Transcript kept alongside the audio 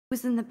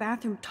was in the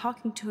bathroom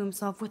talking to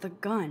himself with a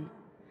gun.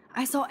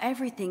 I saw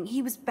everything.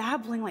 He was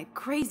babbling like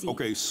crazy.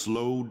 Okay,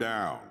 slow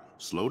down.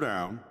 Slow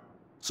down.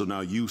 So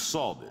now you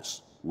saw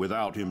this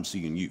without him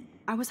seeing you.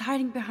 I was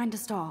hiding behind a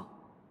stall.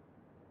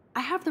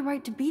 I have the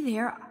right to be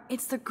there.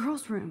 It's the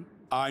girls' room.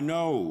 I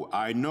know.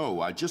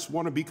 I just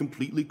want to be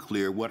completely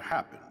clear what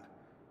happened.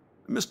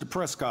 Mr.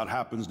 Prescott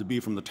happens to be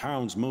from the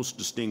town's most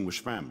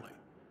distinguished family,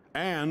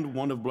 and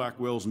one of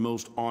Blackwell's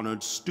most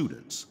honored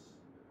students.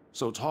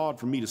 So it's hard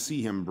for me to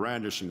see him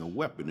brandishing a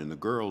weapon in the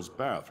girls'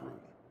 bathroom.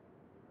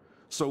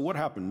 So what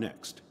happened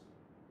next?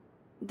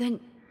 Then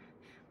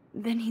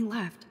he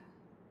left.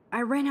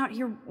 I ran out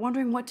here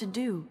wondering what to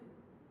do.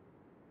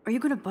 Are you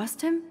gonna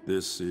bust him?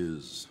 This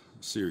is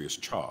a serious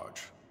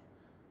charge.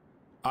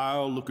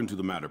 I'll look into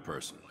the matter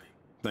personally.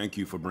 Thank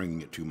you for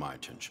bringing it to my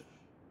attention.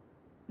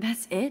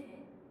 That's it?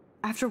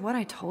 After what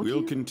I told you?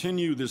 We'll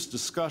continue this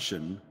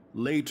discussion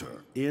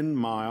later in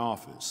my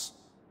office.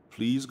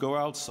 Please go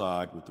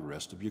outside with the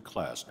rest of your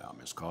class now,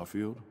 Miss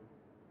Caulfield.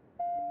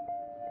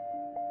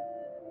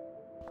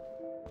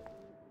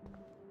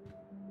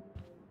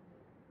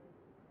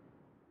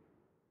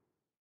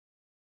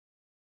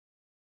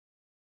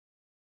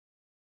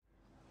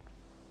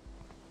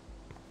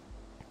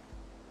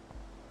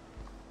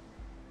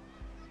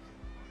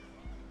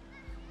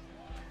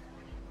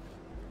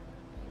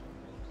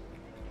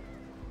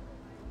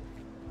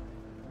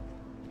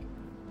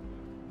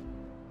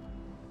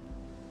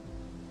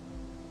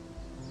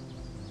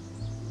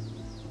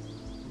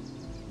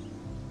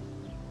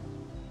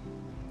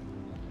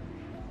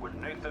 Would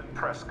Nathan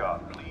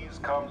Prescott please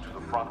come to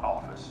the front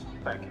office?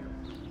 Thank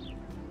you.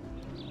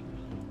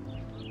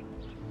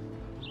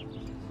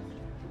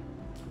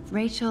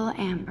 Rachel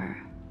Amber.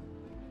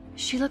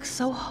 She looks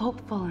so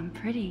hopeful and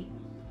pretty.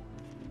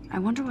 I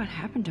wonder what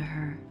happened to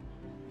her.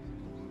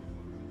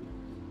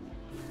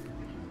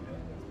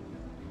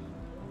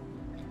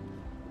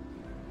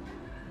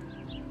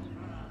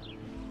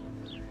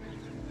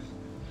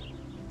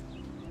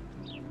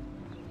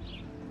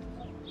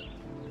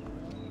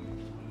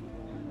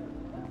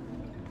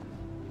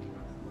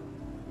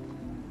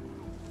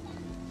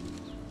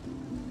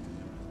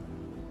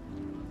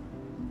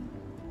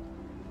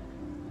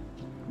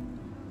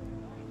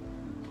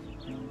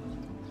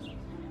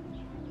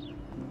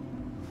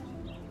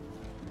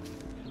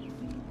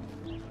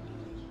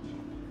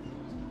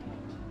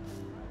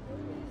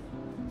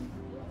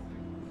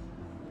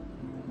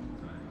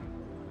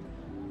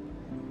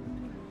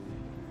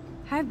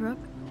 Hi, Brooke.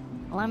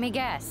 Let me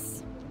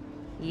guess.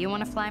 You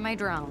want to fly my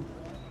drone?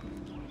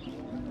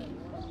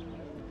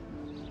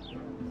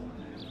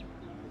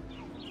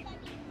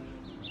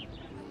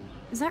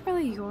 Is that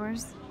really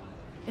yours?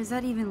 Is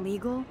that even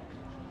legal?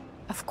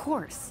 Of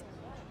course.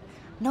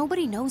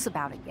 Nobody knows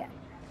about it yet.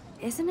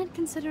 Isn't it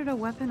considered a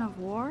weapon of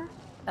war?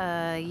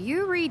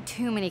 You read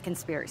too many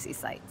conspiracy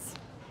sites.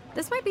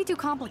 This might be too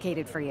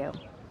complicated for you.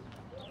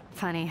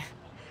 Funny,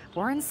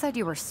 Warren said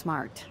you were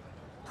smart.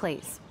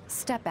 Please,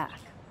 step back.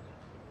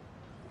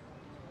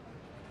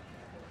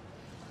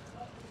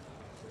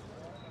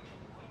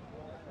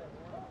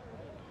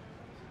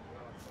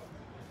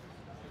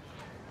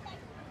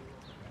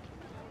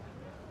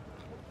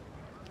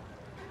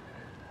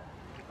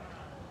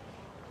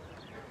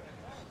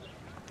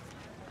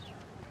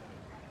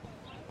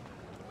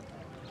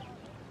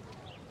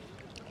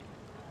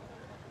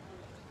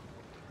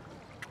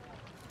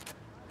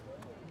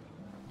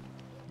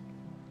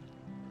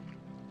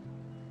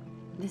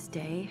 This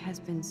day has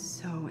been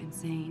so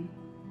insane.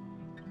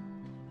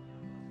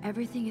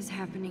 Everything is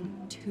happening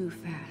too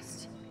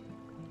fast.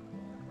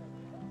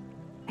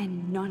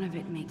 And none of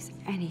it makes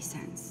any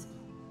sense.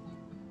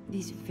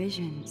 These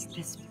visions,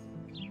 this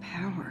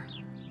power.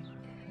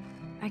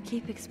 I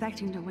keep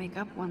expecting to wake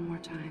up one more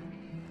time.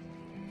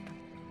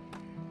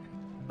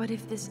 But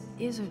if this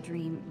is a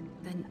dream,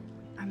 then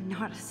I'm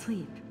not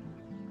asleep.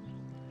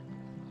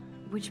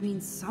 Which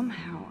means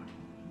somehow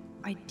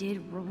I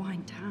did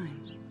rewind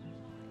time.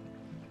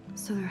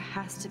 So there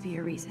has to be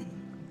a reason,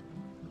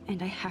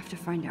 and I have to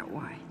find out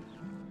why.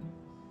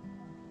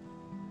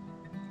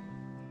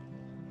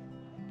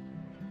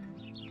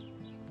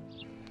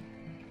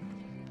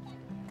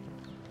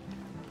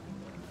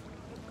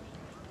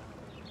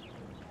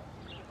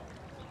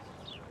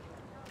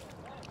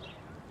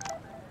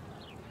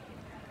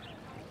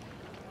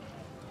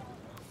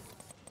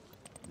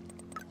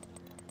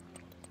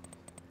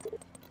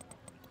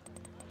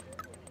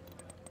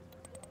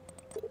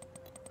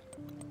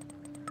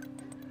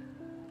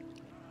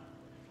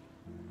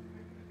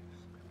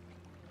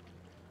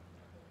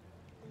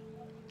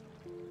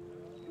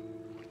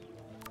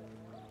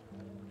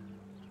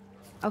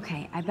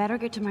 Okay, I better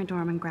get to my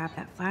dorm and grab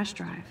that flash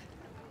drive.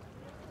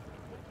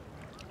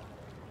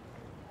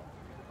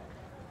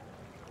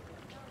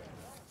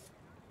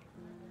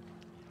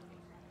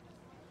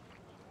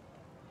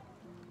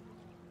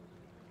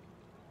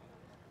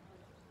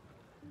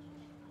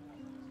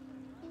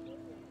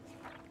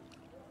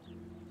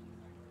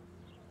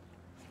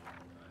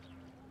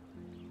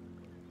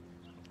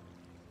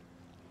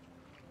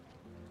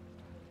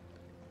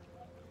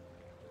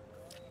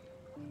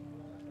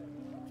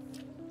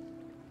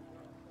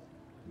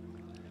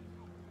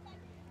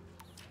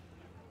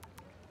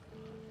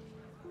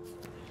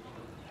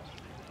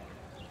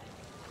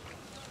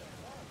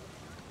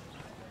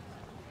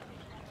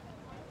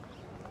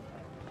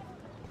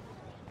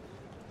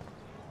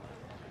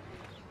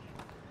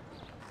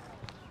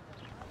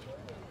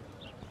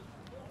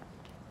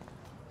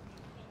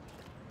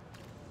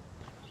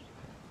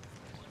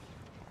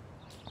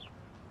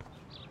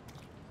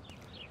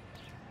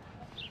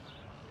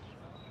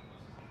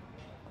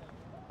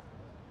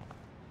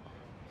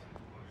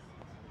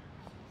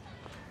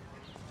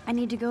 I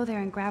need to go there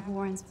and grab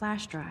Warren's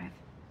flash drive.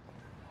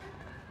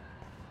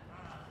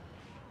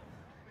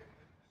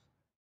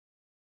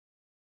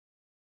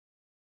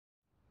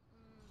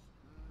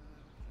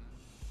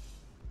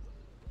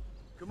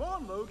 Come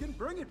on, Logan,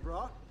 bring it,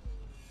 brah.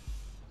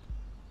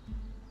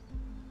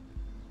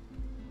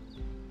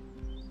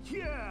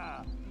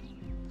 Yeah!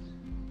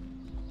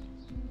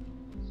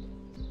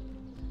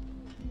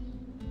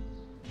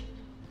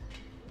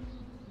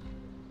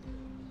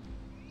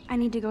 I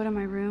need to go to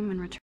my room and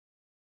return.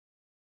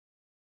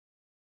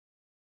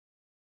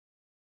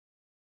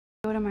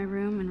 Go to my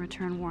room and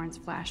return Warren's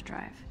flash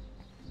drive.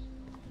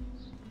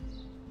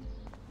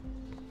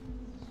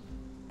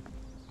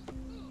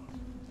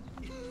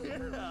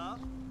 Yeah!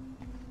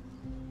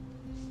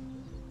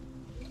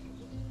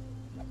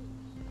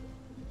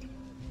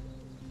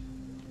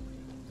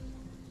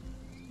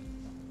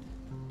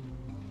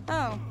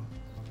 Oh.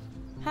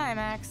 Hi,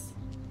 Max.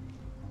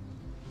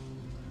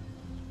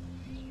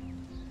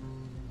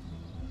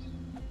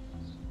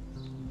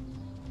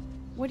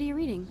 What are you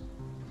reading?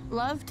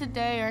 Love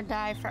today or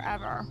die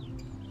forever.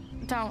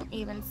 Don't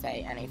even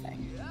say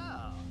anything.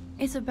 Yeah!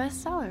 It's a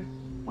bestseller.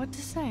 What to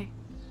say?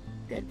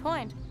 Good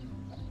point.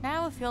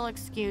 Now if you'll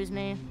excuse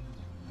me.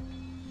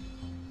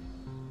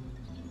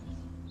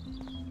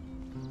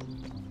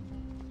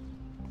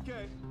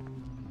 Okay.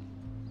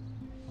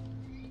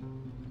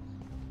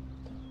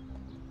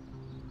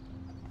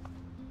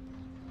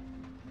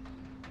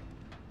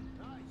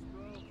 Nice,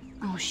 bro.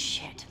 Oh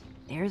shit.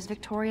 There's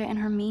Victoria and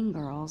her mean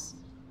girls.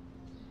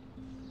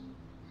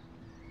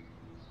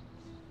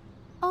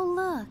 Oh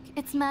look,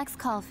 it's Max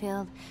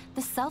Caulfield,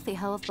 the selfie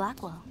hoe of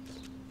Blackwell.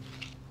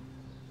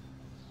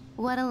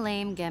 What a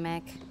lame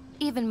gimmick.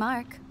 Even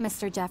Mark,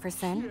 Mr.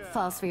 Jefferson,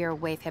 falls for your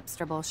waif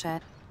hipster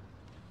bullshit.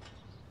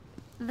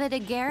 The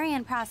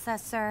Daguerrean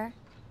process, sir.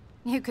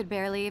 You could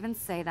barely even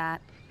say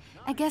that.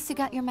 I guess you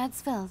got your meds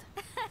filled.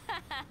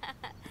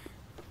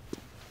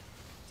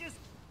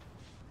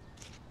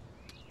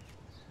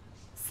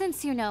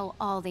 Since you know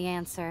all the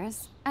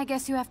answers, I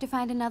guess you have to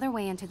find another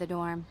way into the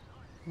dorm.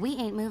 We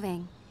ain't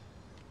moving.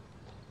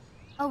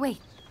 Oh wait,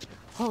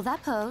 hold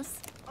that pose.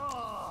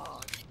 Oh,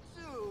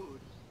 dude!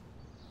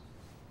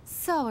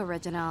 So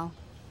original.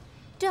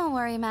 Don't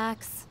worry,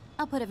 Max.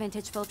 I'll put a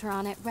vintage filter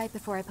on it right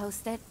before I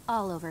post it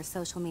all over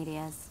social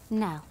medias.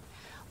 Now,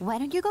 why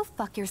don't you go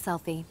fuck your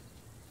selfie?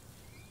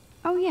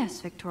 Oh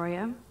yes,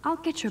 Victoria. I'll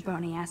get your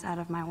bony ass out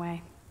of my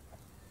way.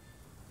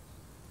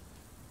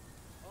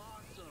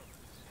 Awesome!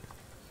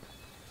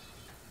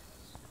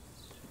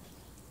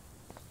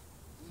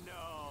 No!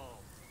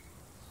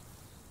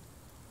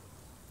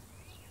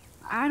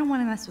 I don't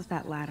want to mess with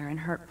that ladder and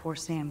hurt poor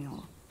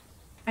Samuel.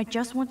 I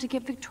just want to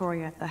get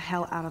Victoria the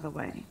hell out of the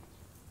way.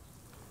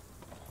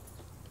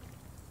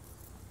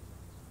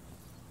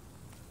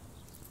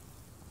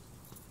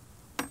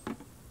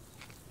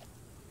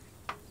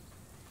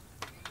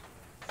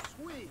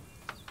 Sweet!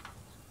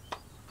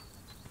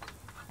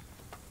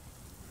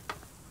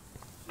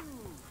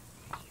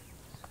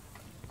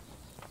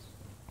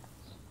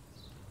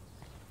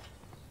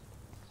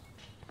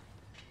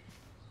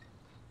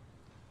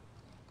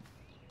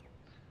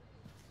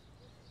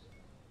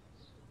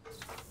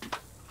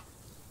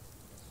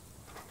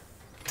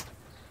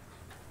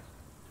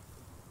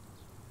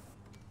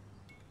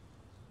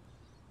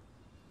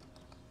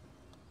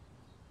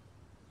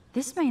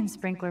 This main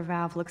sprinkler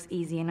valve looks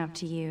easy enough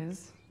to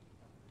use.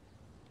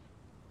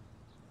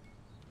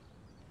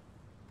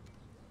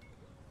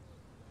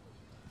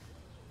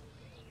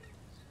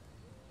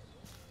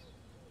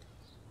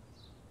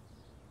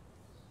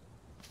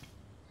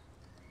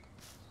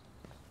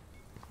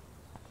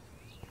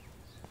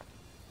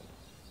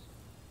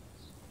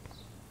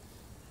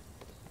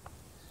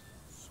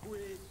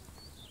 Sweet!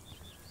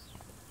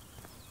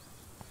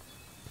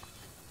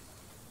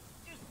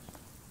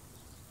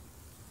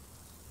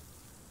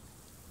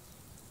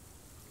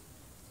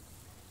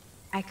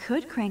 I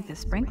could crank the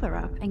sprinkler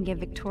up and give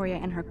Victoria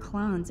and her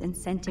clones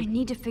incentive. I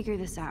need to figure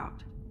this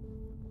out.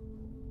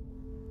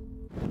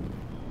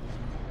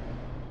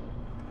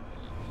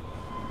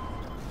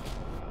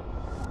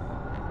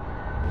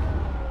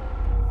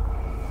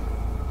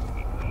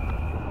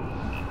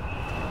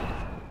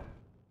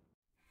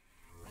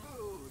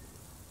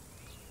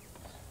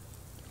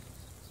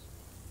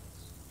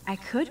 I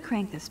could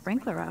crank the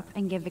sprinkler up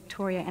and give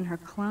Victoria and her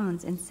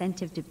clones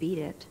incentive to beat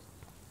it.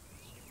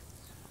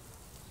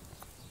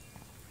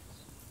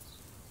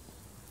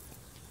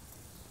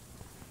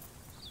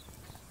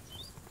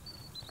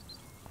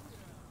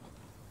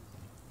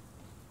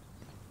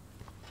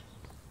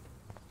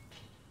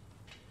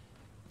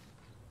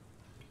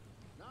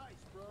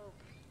 Nice, bro!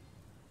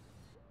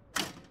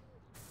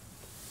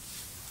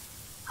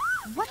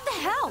 What the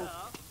hell?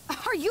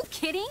 Are you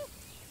kidding?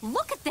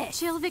 Look at this!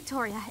 Chill,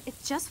 Victoria.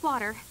 It's just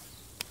water.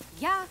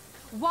 Yeah,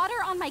 water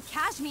on my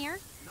cashmere.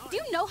 Do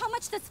you know how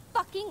much this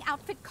fucking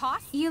outfit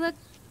costs? You look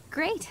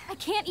great. I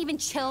can't even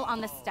chill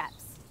on the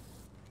steps.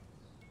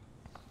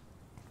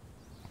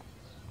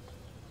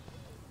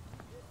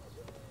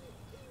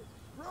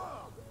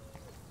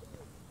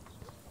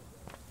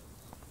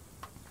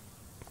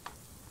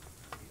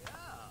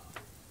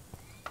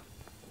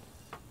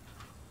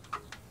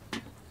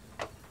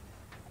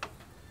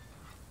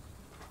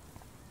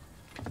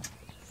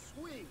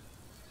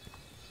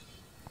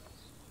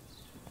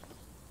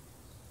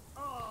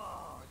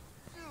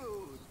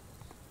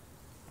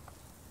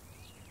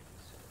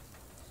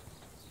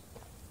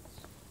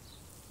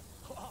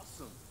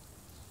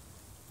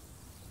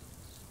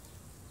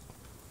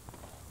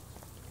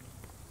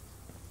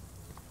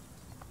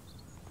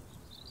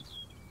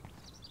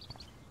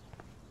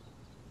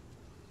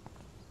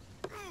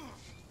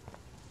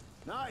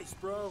 Nice,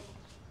 bro.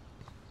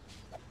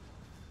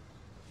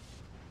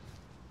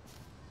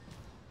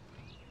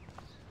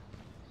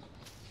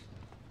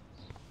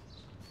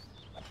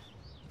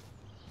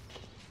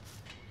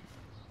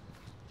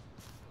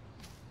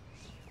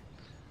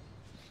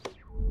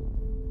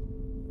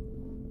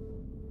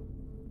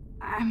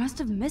 I must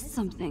have missed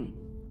something.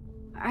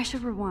 I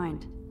should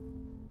rewind.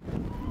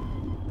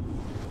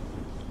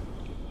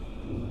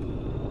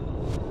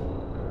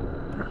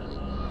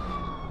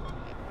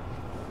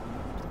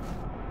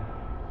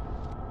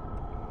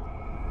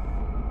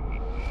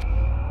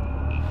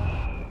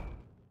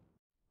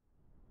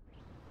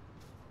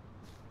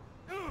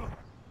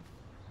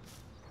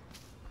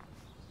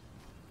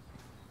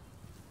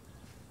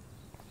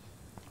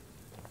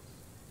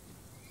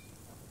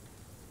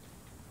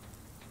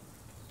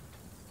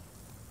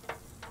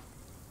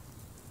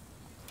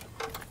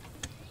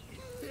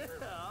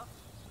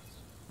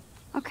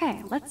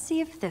 Okay, let's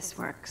see if this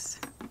works.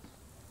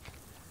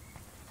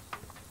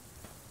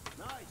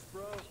 Nice,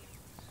 bro.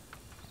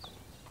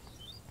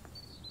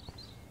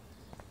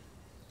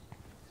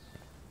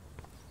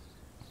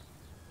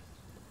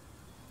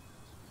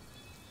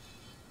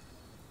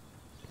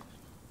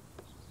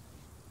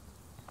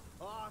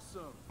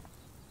 Awesome.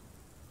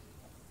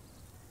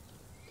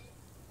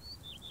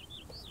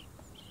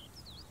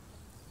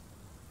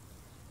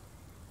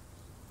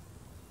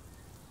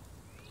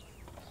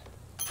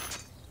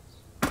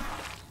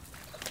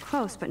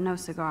 Close, but no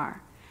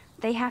cigar.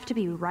 They have to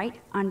be right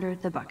under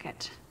the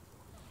bucket.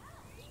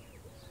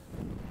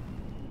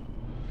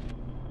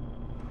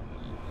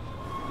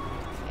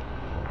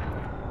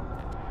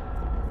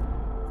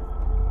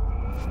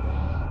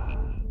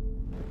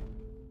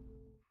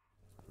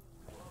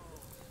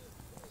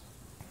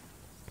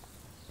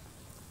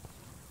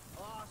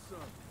 Awesome.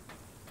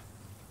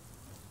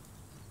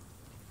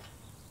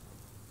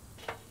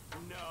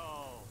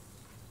 No.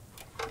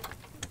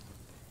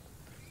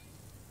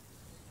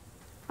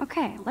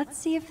 Okay, let's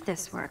see if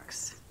this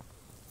works.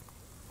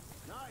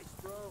 Nice,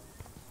 bro.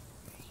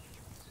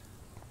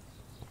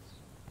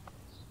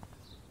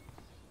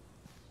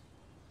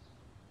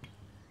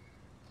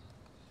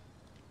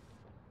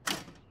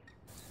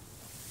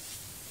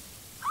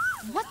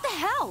 What the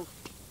hell?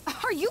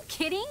 Are you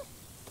kidding?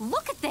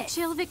 Look at this!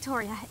 Chill,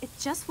 Victoria.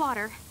 It's just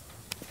water.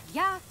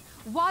 Yeah,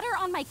 water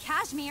on my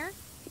cashmere.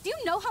 Do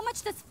you know how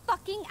much this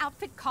fucking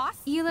outfit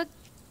costs? You look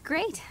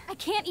great. I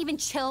can't even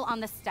chill on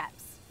the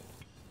steps.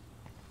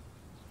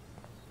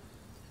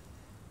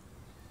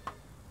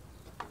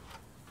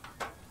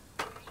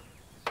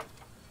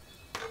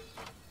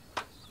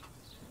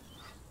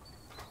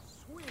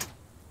 Sweet.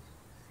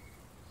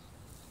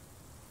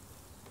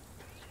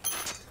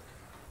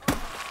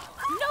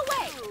 No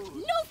way!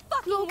 No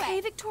fucking You okay,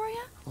 way! Victoria?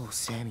 Oh,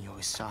 Samuel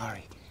is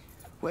sorry.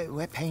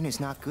 Wet paint is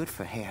not good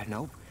for hair,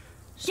 nope.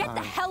 Get the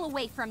Sorry. hell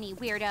away from me,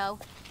 weirdo.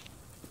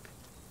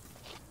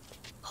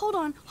 Hold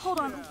on.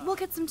 We'll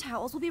get some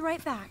towels. We'll be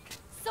right back.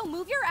 So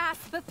move your ass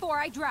before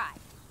I drive.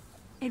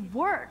 It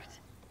worked!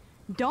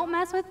 Don't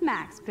mess with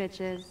Max,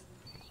 bitches.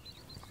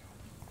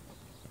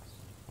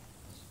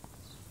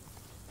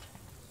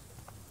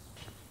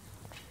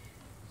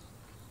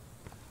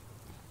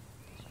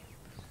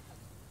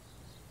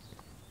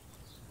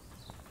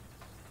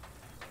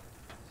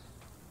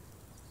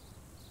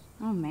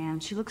 Oh man,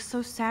 she looks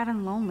so sad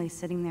and lonely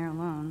sitting there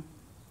alone.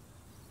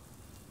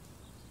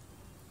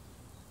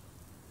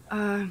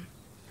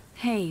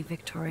 Hey,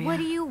 Victoria. What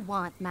do you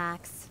want,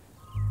 Max?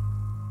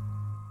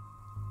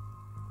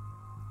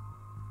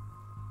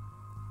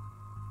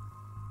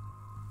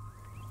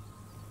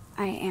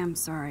 I am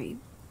sorry.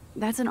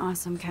 That's an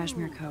awesome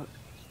cashmere coat.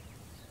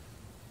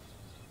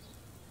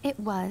 It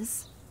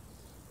was.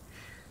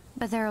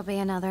 But there'll be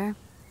another.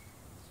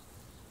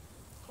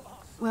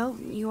 Well,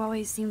 you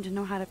always seem to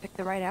know how to pick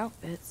the right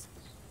outfits.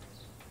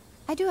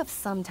 I do have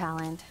some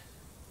talent.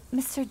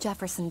 Mr.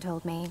 Jefferson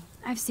told me.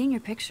 I've seen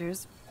your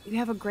pictures. You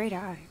have a great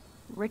eye.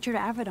 Richard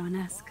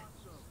Avedon-esque.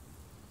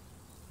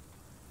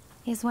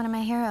 He's one of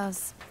my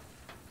heroes.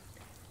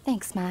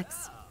 Thanks,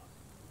 Max.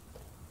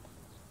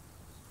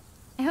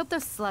 I hope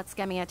those sluts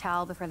get me a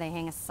towel before they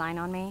hang a sign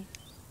on me.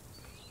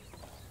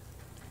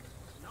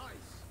 Nice.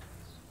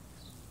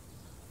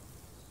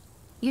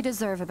 You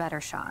deserve a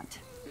better shot.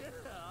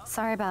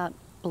 Sorry about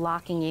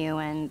blocking you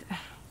and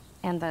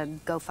the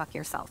go fuck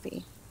your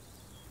selfie.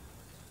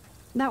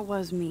 That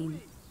was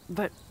mean,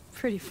 but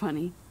pretty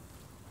funny.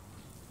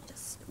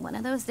 Just one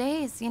of those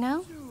days, you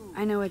know?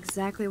 I know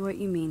exactly what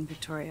you mean,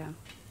 Victoria.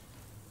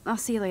 I'll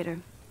see you later.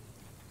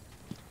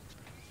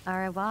 Au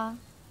revoir.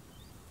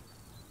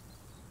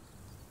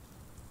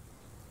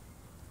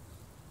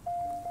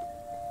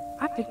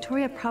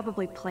 Victoria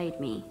probably played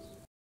me.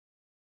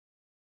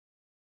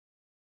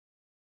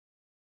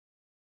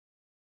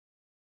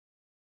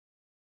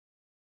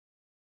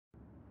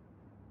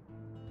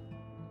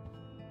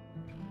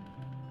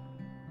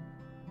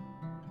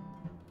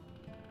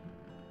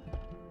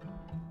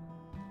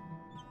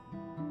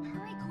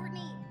 Hurry,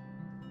 Courtney.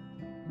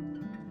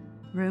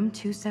 Room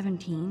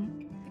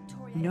 217?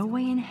 No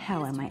way in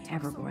hell am I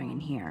ever going in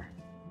here.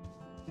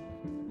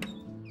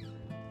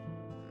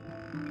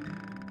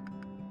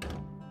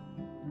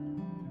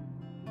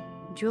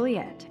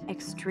 Juliet,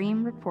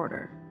 extreme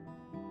reporter.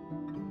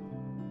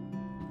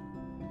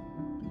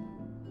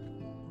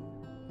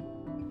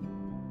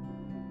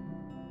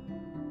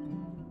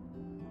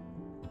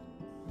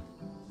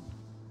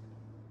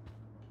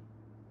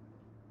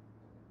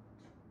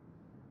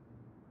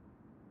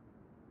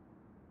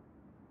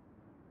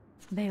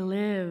 They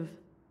live.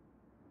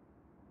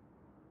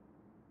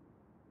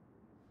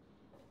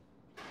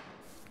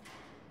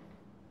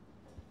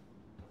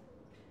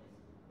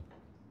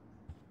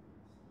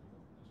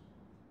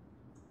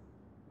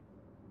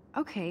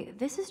 Okay,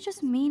 this is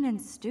just mean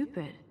and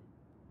stupid.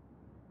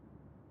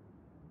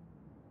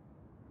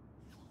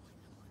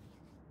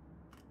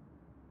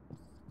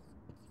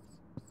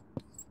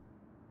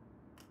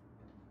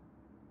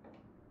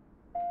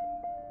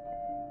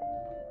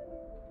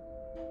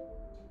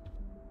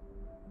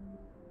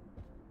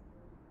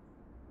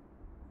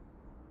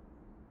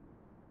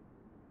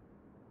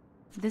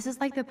 This is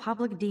like the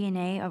public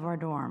DNA of our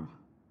dorm.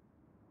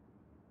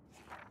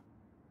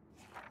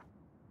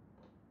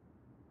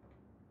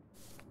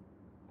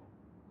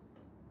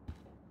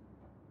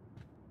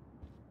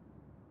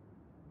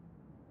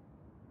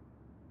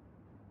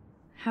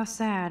 How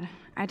sad.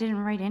 I didn't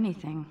write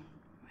anything.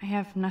 I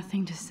have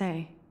nothing to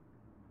say.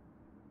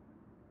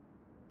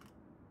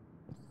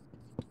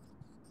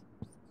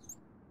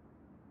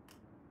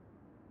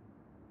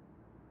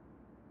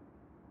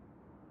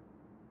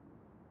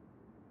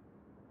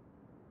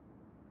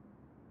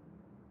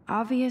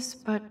 Obvious,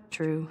 but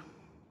true.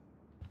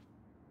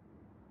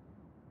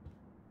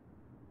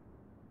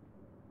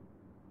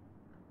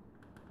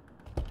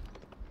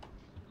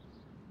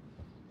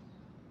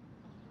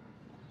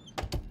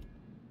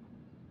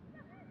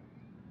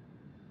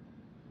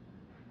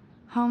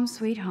 Home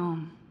sweet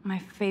home, my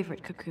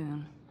favorite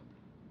cocoon.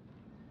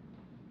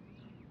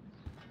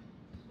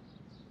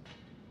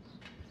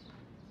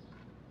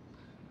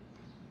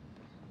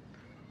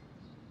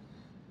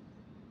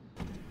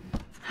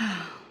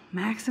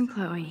 Max and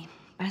Chloe,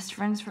 best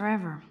friends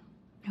forever.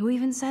 Who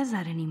even says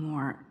that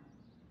anymore?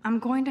 I'm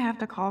going to have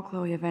to call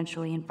Chloe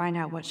eventually and find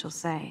out what she'll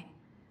say.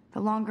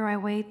 The longer I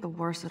wait, the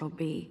worse it'll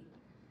be.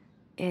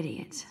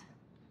 Idiot.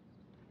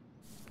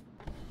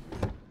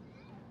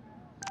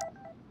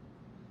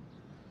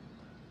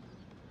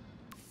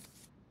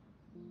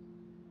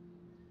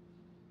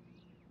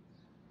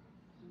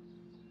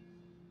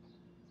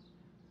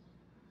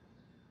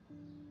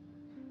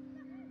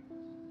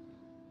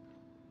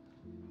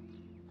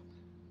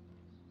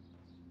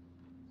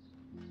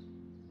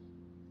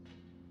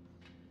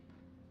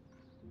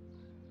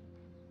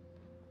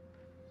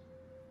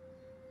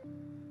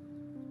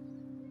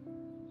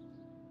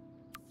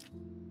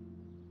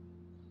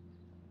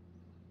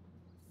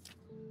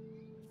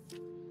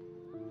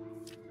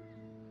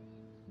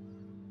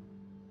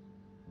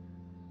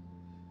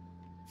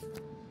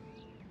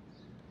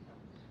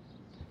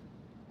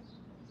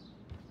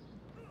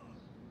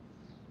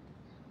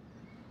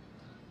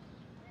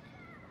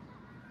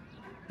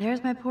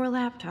 There's my poor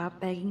laptop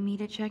begging me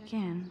to check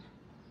in.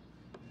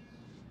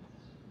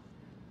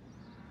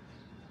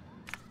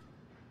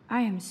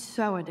 I am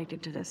so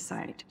addicted to this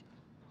site.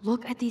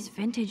 Look at these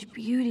vintage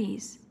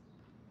beauties.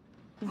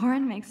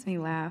 Warren makes me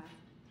laugh.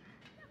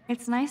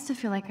 It's nice to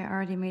feel like I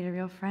already made a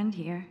real friend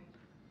here.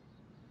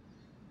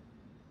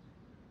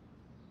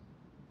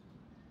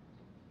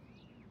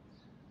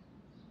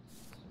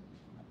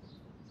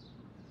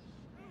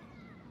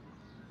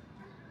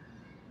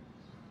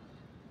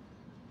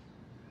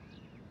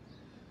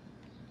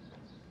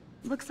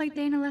 Looks like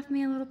Dana left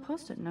me a little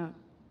post-it note.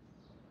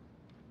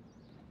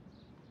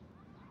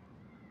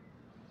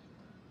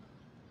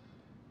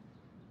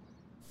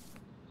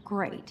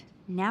 Great.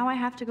 Now I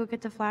have to go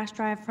get the flash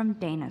drive from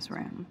Dana's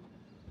room.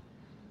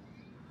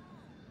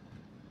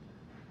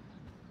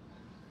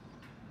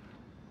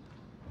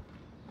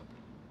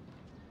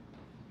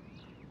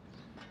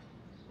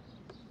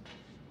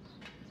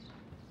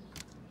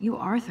 You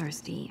are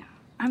thirsty.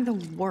 I'm the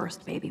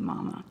worst baby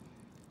mama.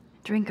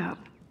 Drink up.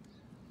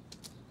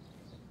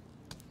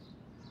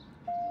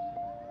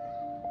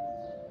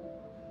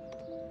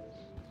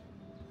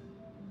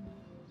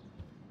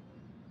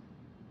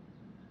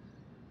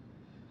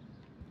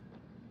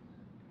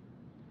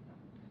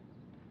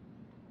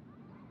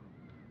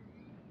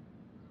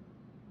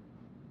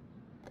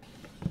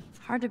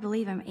 Hard to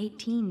believe I'm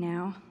 18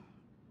 now.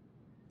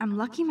 I'm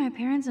lucky my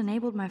parents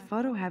enabled my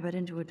photo habit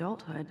into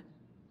adulthood.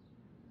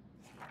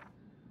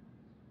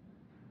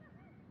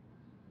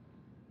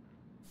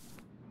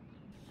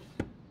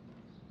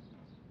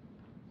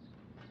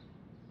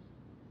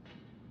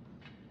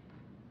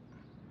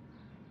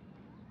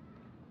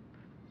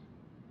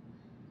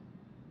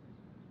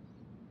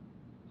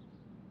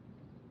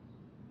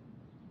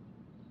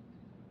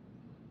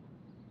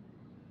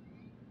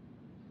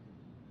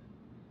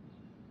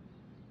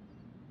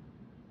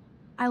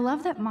 I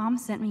love that Mom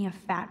sent me a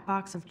fat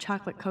box of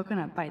chocolate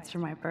coconut bites for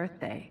my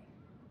birthday,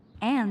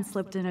 and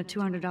slipped in a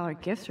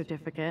 $200 gift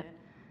certificate.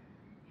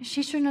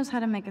 She sure knows how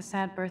to make a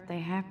sad birthday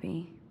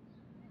happy.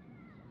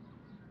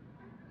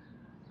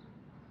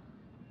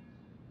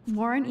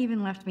 Warren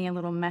even left me a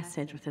little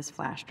message with his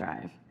flash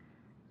drive.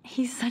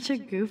 He's such a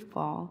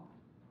goofball.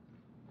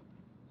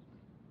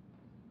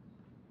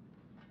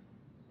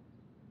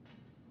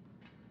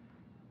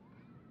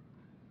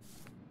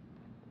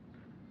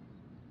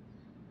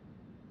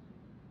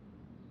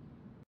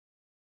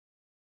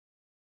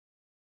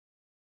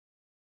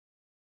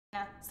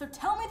 So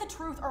tell me the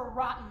truth or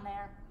rot in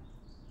there.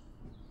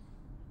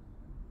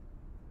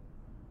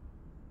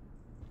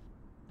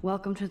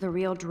 Welcome to the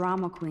real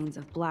drama queens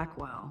of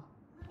Blackwell.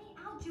 Let me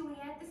out,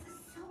 Juliet. This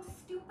is so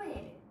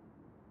stupid.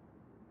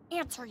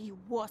 Answer, you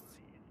wuss.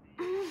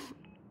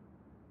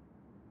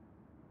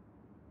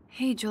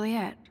 Hey,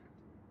 Juliet.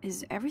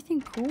 Is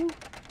everything cool?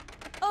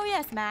 Oh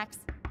yes, Max.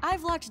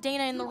 I've locked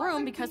Dana in the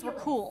room because we're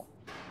cool.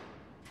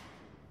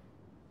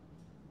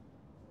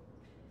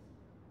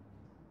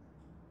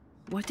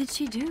 What did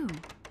she do?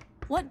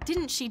 What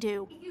didn't she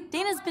do?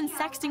 Dana's been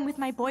sexting with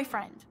my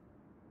boyfriend.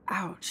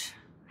 Ouch.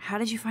 How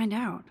did you find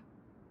out?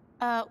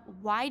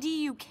 Why do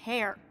you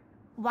care?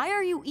 Why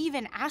are you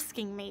even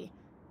asking me?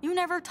 You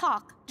never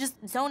talk,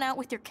 just zone out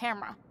with your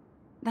camera.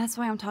 That's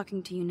why I'm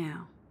talking to you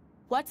now.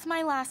 What's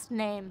my last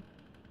name?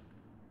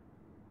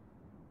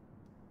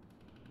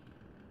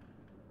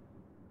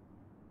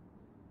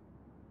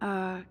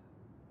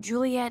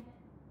 Juliet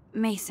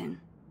Mason.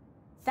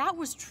 That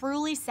was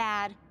truly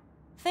sad.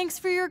 Thanks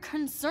for your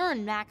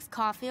concern, Max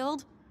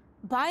Caulfield.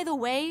 By the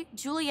way,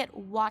 Juliet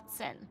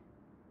Watson.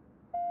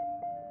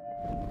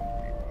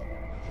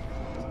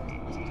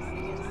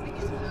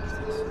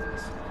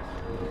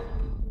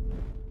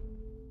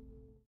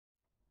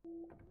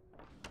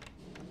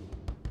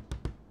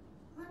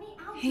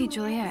 Hey,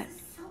 Juliet.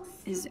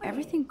 Is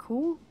everything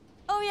cool?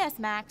 Oh yes,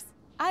 Max.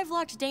 I've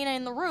locked Dana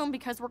in the room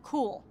because we're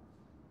cool.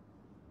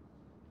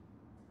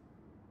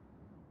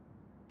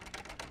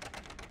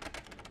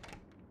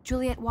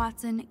 Juliet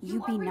Watson,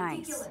 you be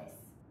nice.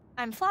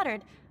 I'm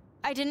flattered.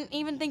 I didn't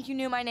even think you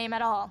knew my name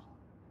at all.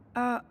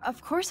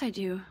 Of course I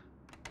do.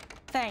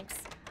 Thanks.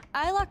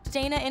 I locked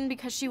Dana in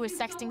because she was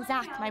sexting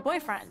Zach, my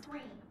boyfriend.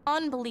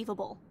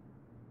 Unbelievable.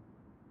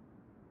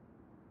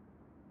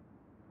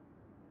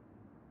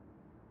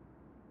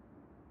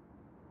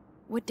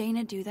 Would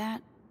Dana do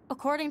that?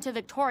 According to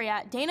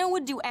Victoria, Dana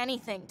would do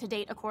anything to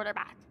date a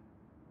quarterback.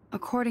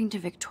 According to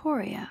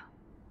Victoria?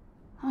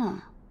 Huh.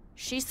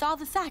 She saw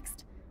the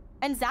sext,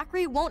 and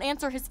Zachary won't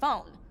answer his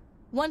phone.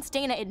 Once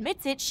Dana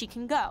admits it, she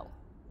can go.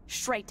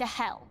 Straight to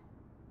hell.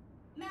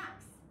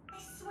 Max,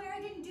 I swear I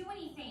didn't do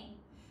anything.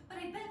 But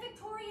I bet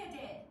Victoria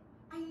did.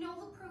 I know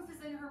the proof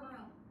is in her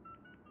room.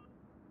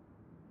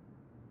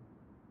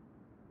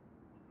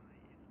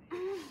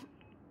 Ugh.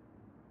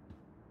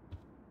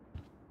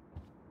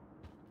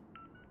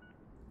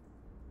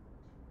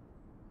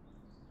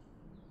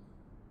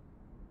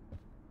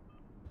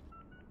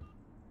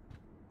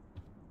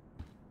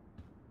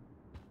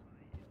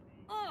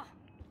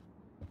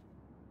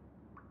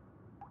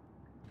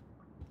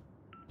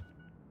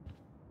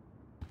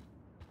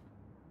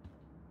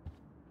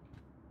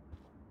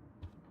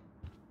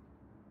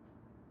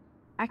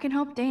 I can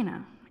help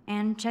Dana,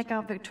 and check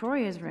out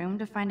Victoria's room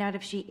to find out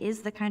if she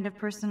is the kind of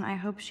person I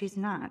hope she's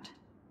not.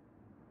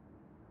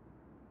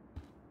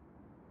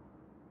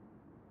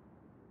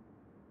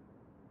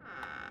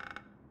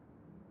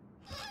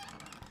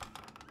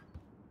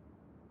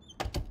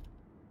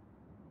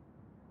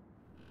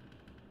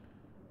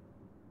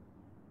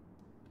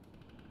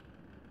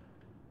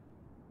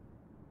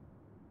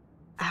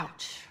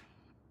 Ouch.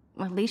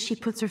 Well, at least she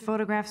puts her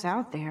photographs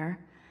out there.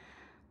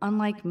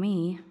 Unlike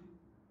me.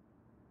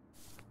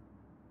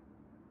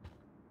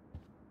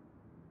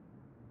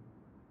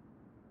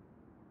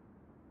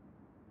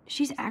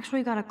 She's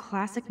actually got a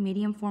classic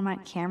medium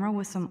format camera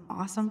with some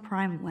awesome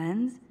prime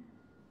lens.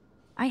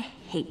 I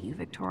hate you,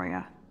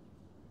 Victoria.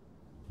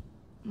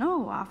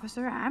 No,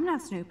 officer, I'm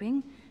not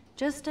snooping.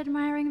 Just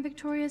admiring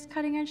Victoria's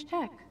cutting edge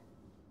tech.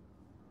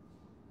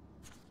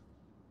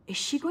 Is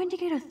she going to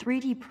get a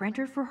 3D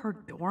printer for her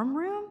dorm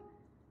room?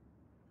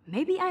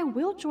 Maybe I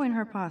will join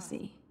her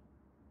posse.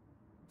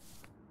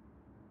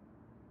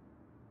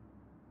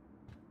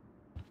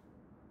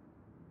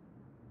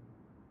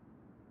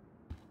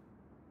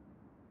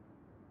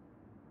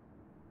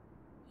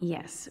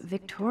 Yes,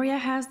 Victoria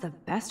has the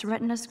best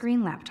Retina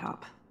screen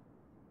laptop.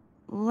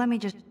 Let me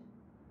just...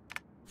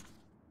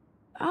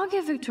 I'll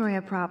give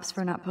Victoria props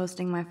for not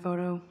posting my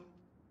photo.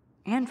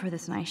 And for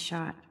this nice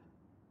shot.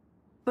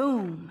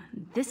 Boom!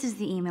 This is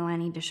the email I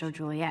need to show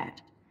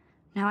Juliet.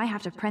 Now I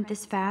have to print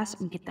this fast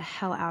and get the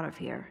hell out of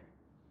here.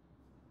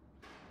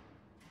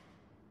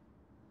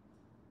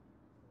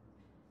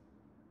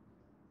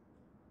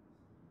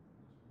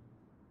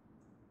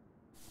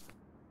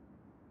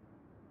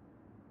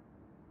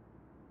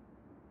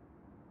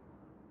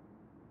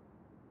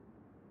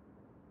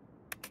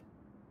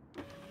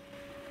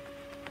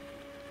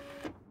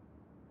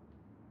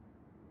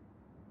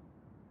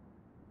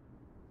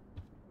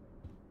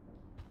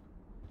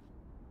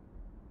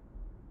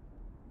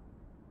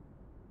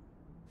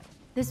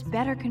 This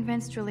better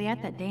convince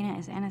Juliet that Dana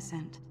is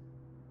innocent.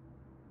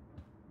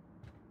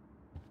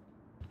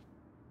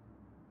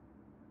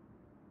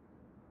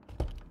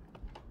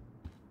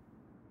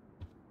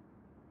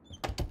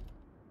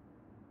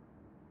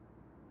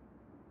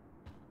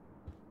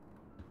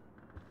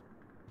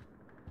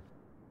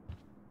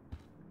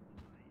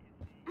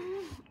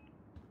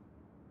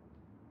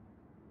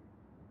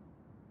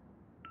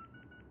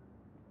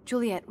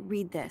 Juliet,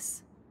 read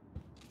this.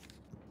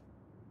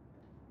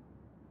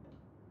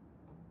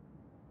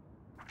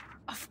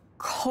 Of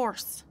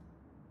course.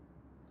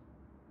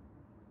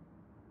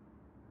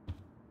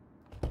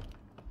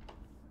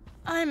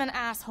 I'm an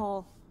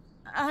asshole.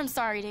 I'm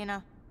sorry,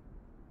 Dana.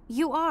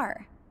 You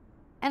are.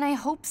 And I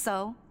hope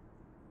so.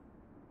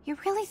 You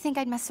really think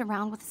I'd mess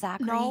around with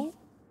Zachary? No,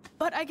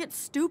 but I get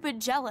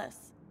stupid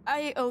jealous.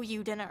 I owe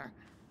you dinner.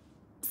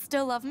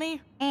 Still love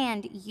me?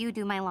 And you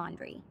do my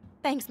laundry.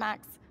 Thanks,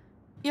 Max.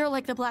 You're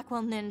like the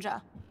Blackwell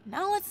Ninja.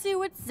 Now let's see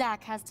what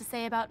Zach has to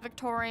say about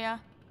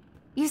Victoria.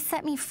 You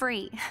set me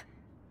free.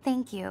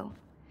 Thank you.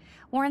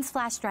 Warren's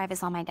flash drive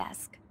is on my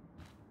desk.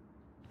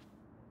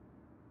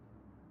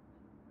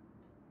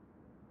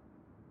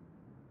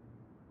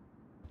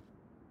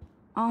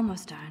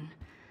 Almost done.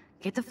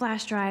 Get the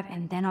flash drive,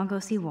 and then I'll go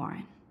see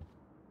Warren.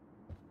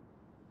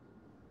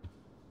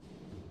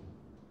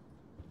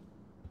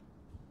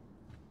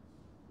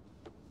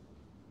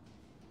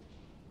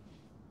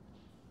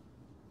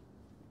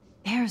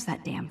 There's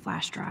that damn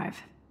flash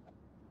drive.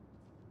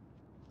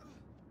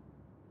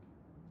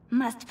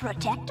 Must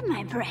protect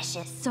my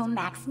precious so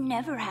Max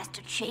never has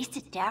to chase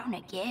it down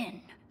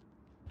again.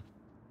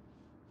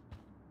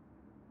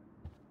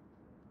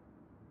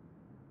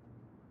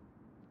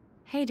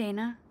 Hey,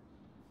 Dana.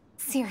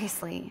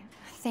 Seriously,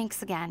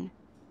 thanks again.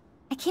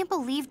 I can't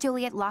believe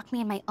Juliet locked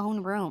me in my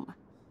own room.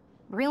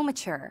 Real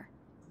mature.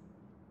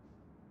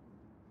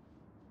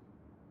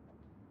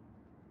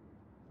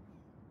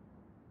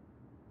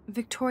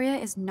 Victoria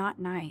is not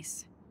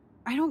nice.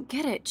 I don't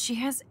get it. She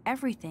has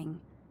everything.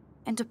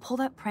 And to pull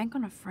that prank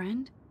on a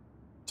friend?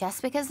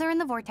 Just because they're in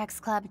the Vortex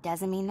Club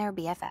doesn't mean they're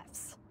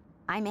BFFs.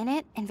 I'm in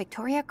it, and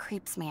Victoria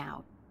creeps me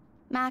out.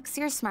 Max,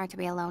 you're smart to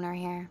be a loner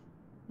here.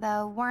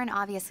 Though Warren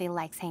obviously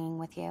likes hanging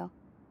with you.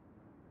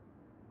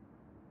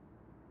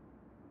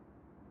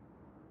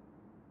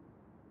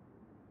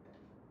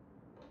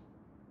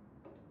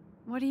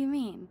 What do you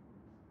mean?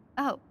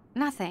 Oh,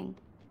 nothing.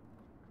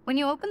 When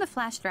you opened the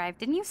flash drive,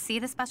 didn't you see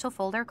the special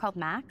folder called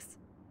Max?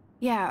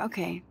 Yeah,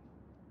 okay.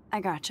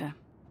 I gotcha.